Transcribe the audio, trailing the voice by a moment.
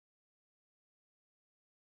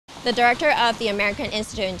The director of the American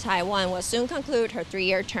Institute in Taiwan will soon conclude her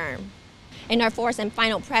 3-year term. In her fourth and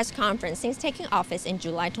final press conference since taking office in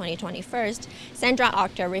July 2021, Sandra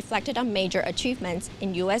Oudkirk reflected on major achievements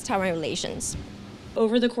in U.S. Taiwan relations.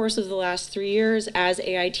 Over the course of the last 3 years as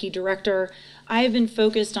AIT Director, I have been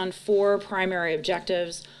focused on 4 primary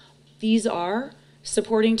objectives. These are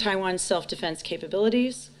supporting Taiwan's self-defense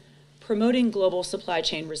capabilities, promoting global supply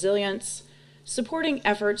chain resilience, supporting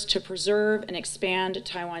efforts to preserve and expand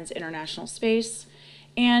Taiwan's international space,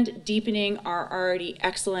 and deepening our already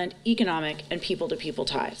excellent economic and people-to-people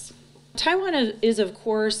ties. Taiwan is, of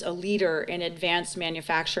course, a leader in advanced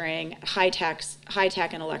manufacturing,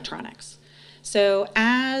 high-tech and electronics. So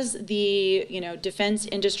as the defense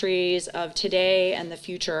industries of today and the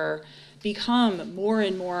future become more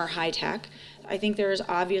and more high-tech, I think there is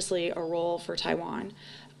obviously a role for Taiwan.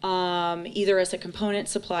 Either as a component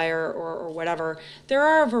supplier or whatever. There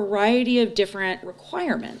are a variety of different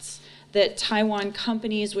requirements that Taiwan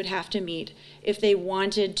companies would have to meet if they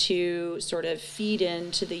wanted to sort of feed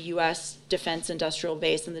into the U.S. defense industrial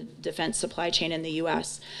base and the defense supply chain in the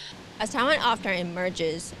U.S. As Taiwan often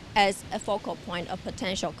emerges as a focal point of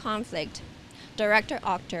potential conflict, Director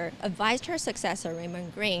Oudkirk advised her successor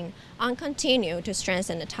Raymond Green on continue to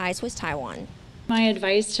strengthen the ties with Taiwan. My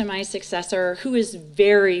advice to my successor, who is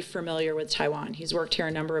very familiar with Taiwan, he's worked here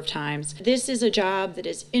a number of times. This is a job that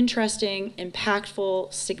is interesting,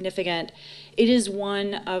 impactful, significant. It is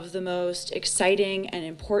one of the most exciting and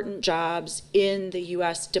important jobs in the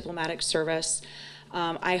U.S. diplomatic service.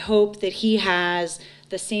 I hope that he has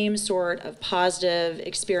the same sort of positive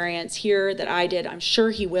experience here that I did. I'm sure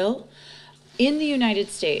he will. In the United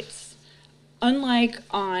States, unlike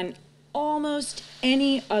on almost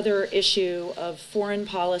any other issue of foreign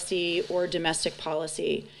policy or domestic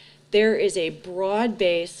policy, there is a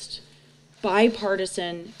broad-based,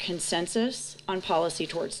 bipartisan consensus on policy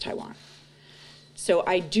towards Taiwan. So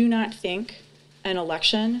I do not think an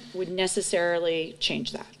election would necessarily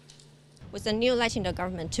change that. With the new election, the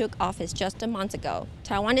government took office just a month ago.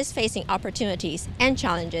 Taiwan is facing opportunities and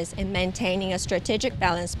challenges in maintaining a strategic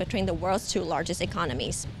balance between the world's 2 largest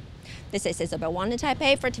economies. This is Isabel Wang in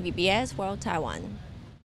Taipei for TVBS World Taiwan.